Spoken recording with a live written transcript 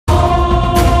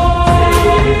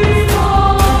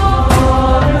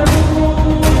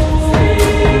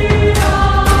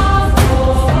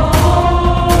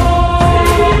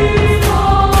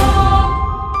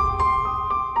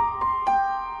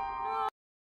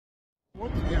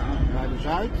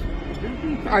Zuid.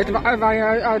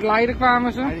 Uit Leiden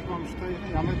kwamen ze. Leiden kwamen ze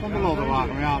tegen. Ja, met van de ladderwagen.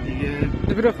 Maar ja,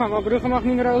 De bruggen mag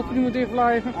niet meer open, die moet dicht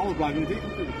blijven. alles blijft nu dicht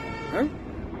natuurlijk. Huh?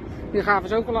 Die gaven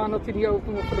ze ook al aan dat die niet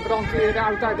open mocht voor de brandweer, de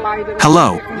auto uit Leiden.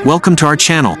 Hello, welcome to our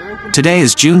channel. Today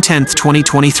is June 10th,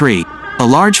 2023. A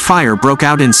large fire broke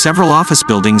out in several office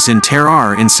buildings in Ter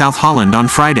Aar in South Holland on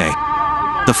Friday.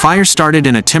 The fire started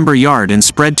in a timber yard and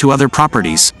spread to other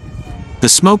properties. The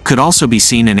smoke could also be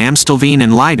seen in Amstelveen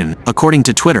and Leiden, according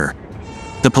to Twitter.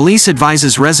 The police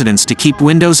advises residents to keep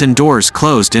windows and doors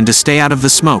closed and to stay out of the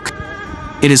smoke.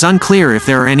 It is unclear if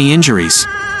there are any injuries.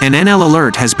 An NL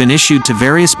alert has been issued to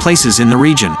various places in the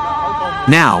region.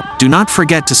 Now, do not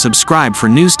forget to subscribe for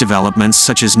news developments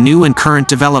such as new and current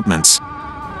developments.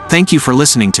 Thank you for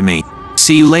listening to me.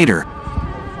 See you later.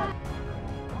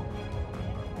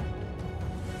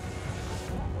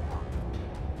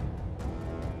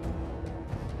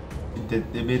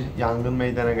 Şiddetli bir yangın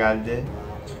meydana geldi.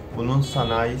 Bunun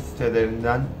sanayi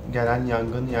sitelerinden gelen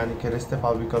yangın, yani kereste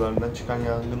fabrikalarından çıkan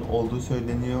yangın olduğu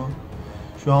söyleniyor.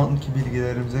 Şu anki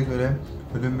bilgilerimize göre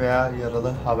ölüm veya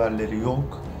yaralı haberleri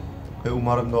yok ve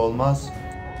umarım da olmaz.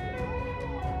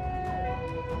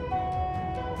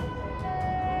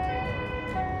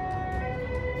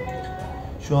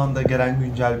 Şu anda gelen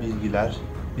güncel bilgiler,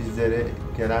 bizlere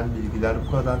gelen bilgiler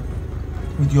bu kadar.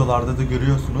 Videolarda da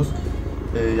görüyorsunuz.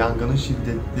 Yangının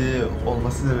şiddetli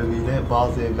olması sebebiyle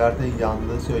bazı evlerde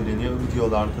yandığı söyleniyor.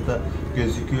 Videolarda da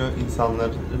gözüküyor.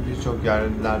 İnsanların birçok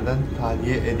yerlerden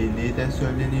tahliye edildiği de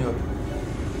söyleniyor.